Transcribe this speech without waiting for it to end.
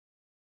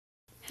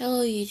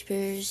Hello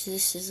YouTubers,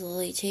 this is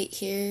Lily Tate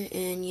here,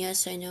 and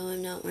yes, I know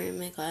I'm not wearing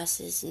my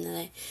glasses and that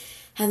I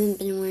haven't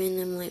been wearing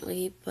them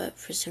lately, but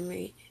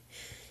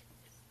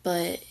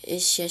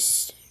it's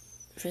just,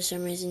 for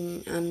some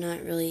reason, I'm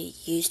not really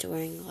used to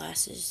wearing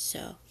glasses,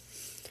 so,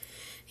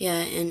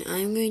 yeah, and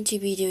I'm going to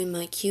be doing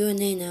my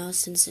Q&A now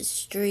since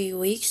it's 3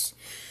 weeks,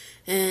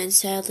 and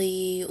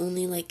sadly,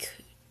 only like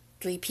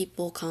 3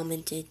 people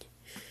commented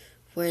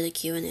for the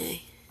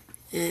Q&A,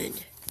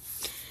 and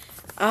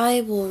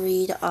I will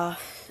read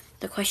off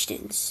the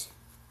questions.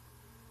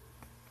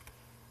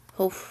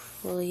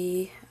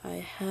 Hopefully I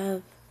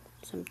have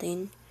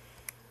something.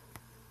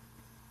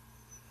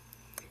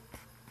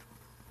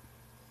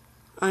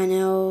 I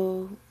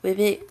know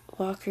Wibbit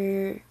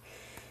Walker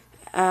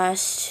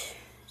asked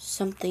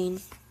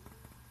something.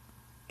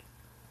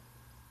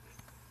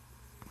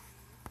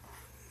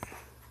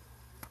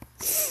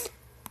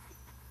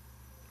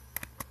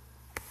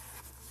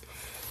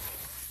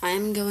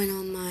 I'm going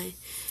on my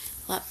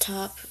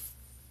laptop,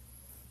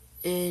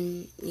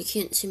 and you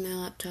can't see my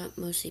laptop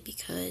mostly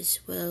because,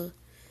 well,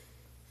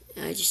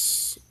 I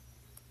just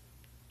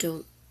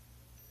don't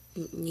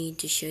need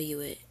to show you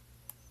it.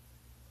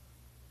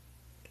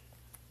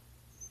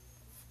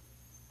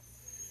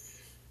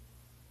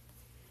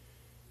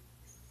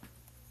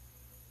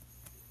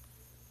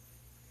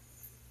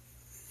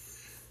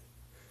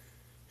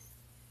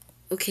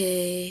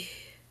 Okay.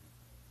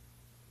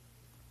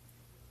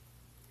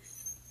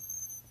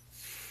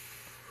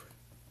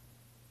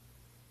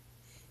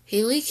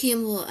 Haley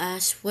Campbell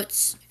asked,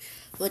 what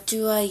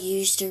do I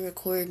use to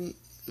record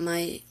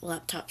my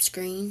laptop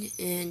screen?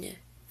 And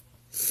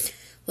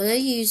what I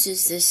use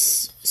is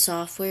this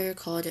software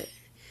called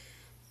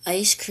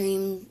Ice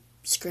Cream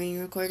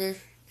Screen Recorder,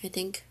 I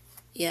think.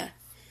 Yeah,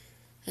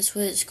 that's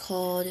what it's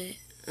called.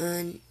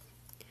 And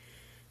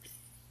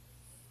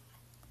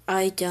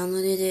I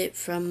downloaded it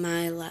from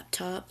my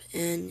laptop,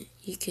 and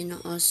you can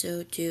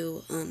also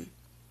do,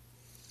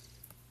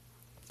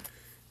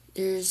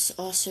 there's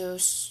also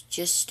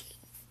just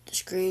the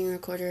screen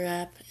recorder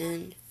app,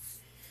 and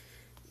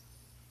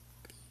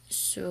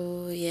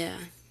so, yeah.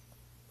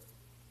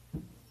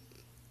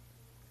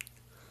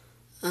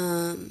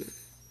 I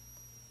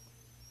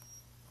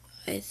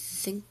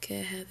think I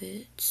have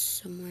it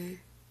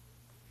somewhere.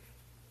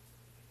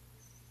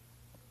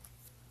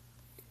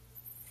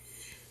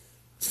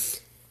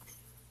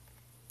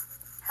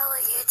 Hello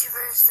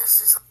YouTubers,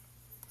 this is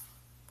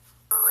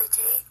Lily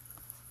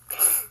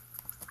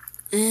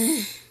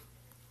Tate.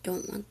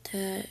 Don't want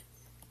that.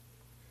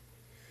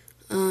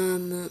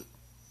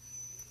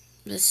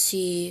 Let's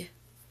see.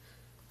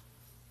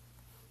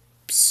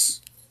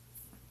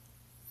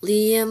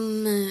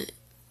 Liam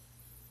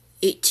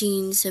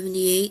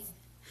 1878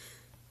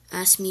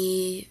 asked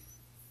me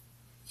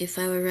if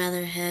I would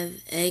rather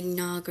have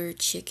eggnog or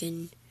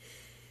chicken,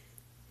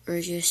 or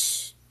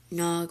just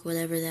nog,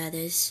 whatever that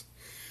is.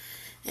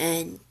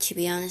 And to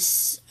be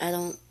honest, I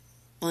don't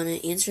want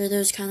to answer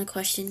those kind of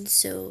questions,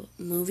 so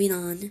moving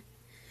on.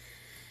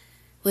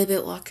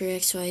 Wibbit Walker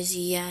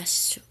XYZ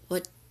asked,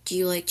 what do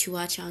you like to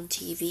watch on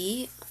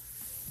TV?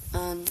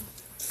 On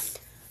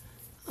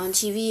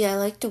TV, I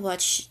like to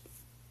watch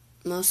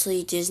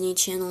mostly Disney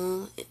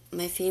Channel.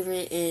 My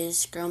favorite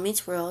is Girl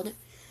Meets World,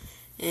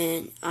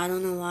 and I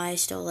don't know why I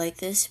still like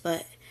this,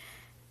 but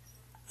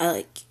I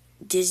like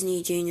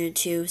Disney Junior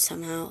too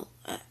somehow.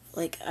 I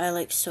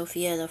like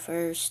Sophia the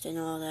First and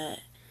all that.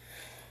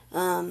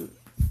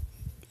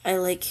 I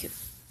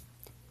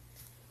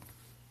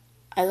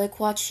like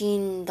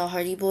watching the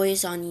Hardy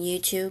Boys on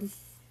YouTube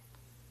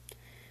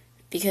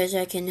because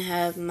I can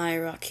have my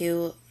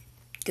Roku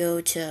go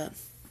to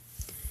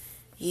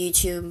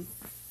YouTube.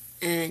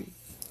 And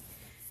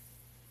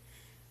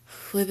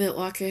Wibbit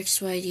Walker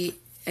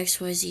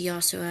XYZ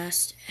also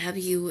asked, have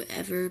you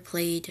ever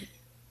played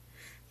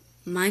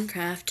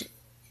Minecraft?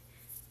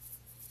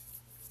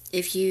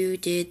 If you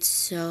did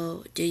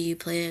so, did you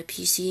play a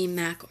PC,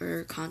 Mac,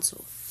 or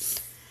console?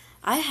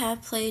 I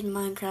have played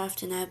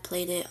Minecraft, and I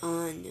played it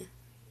on,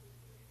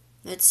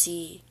 let's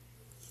see,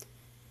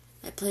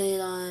 I played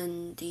it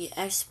on the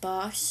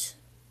Xbox.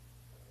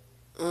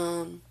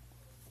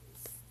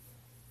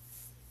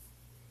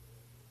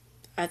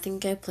 I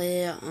think I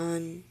played it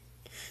on,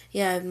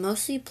 yeah, I've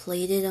mostly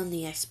played it on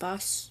the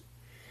Xbox,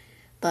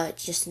 but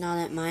just not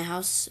at my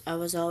house. I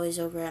was always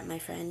over at my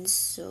friend's,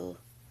 so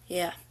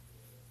yeah.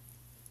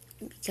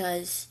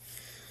 Because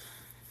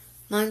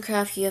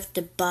Minecraft, you have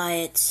to buy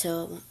it,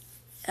 so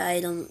I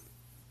don't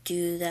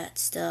do that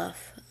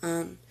stuff.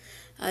 I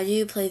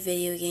do play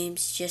video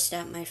games just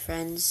at my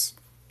friend's,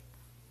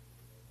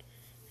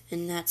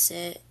 and that's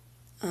it.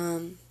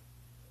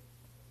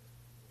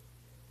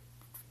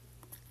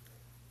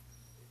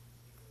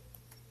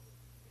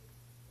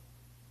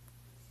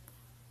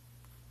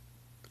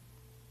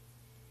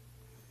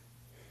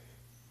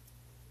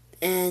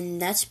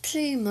 And that's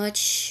pretty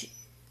much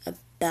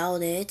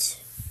about it.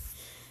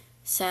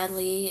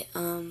 Sadly,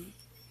 and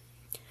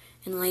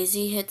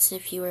Lazy Hits,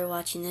 if you were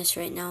watching this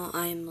right now,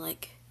 I'm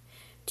like,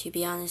 to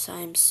be honest,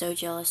 I'm so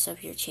jealous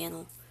of your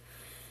channel.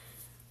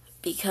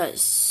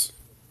 because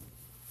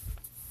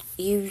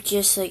you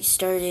just like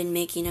started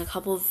making a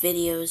couple of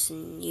videos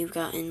and you've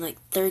gotten like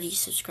 30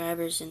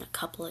 subscribers in a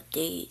couple of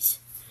days.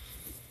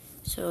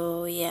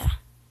 So yeah.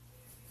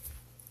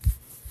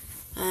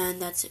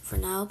 And that's it for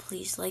now.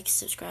 Please like,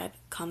 subscribe,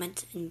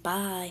 comment, and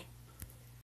bye.